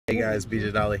Hey guys,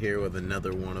 BJ Dollar here with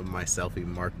another one of my selfie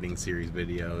marketing series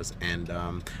videos, and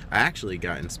I actually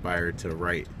got inspired to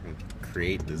write and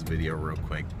create this video real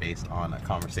quick based on a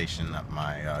conversation that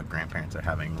my grandparents are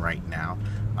having right now.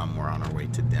 We're on our way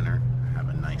to dinner, have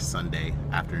a nice Sunday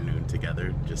afternoon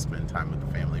together, just spend time with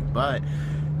the family, but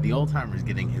the old timer's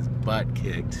getting his butt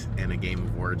kicked in a game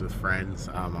of Words with Friends.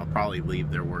 I'll probably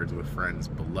leave their Words with Friends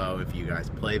below. If you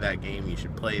guys play that game, you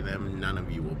should play them. None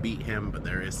of you will beat him, but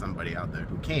there is somebody out there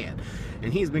who can.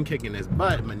 And he's been kicking his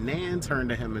butt. My nan turned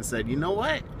to him and said, you know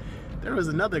what? There was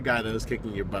another guy that was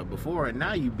kicking your butt before, and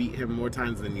now you beat him more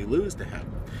times than you lose to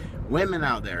him. Women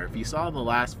out there, if you saw the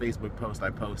last Facebook post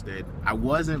I posted, I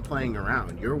wasn't playing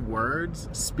around. Your words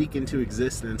speak into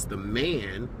existence the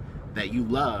man that you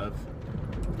love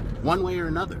one way or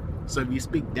another. So if you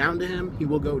speak down to him, he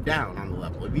will go down on the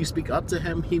level. If you speak up to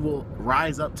him, he will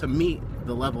rise up to meet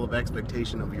the level of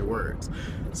expectation of your words.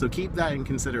 So keep that in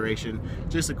consideration.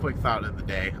 Just a quick thought of the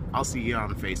day. I'll see you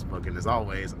on Facebook, and as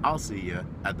always, I'll see you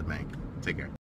at the bank. Take care.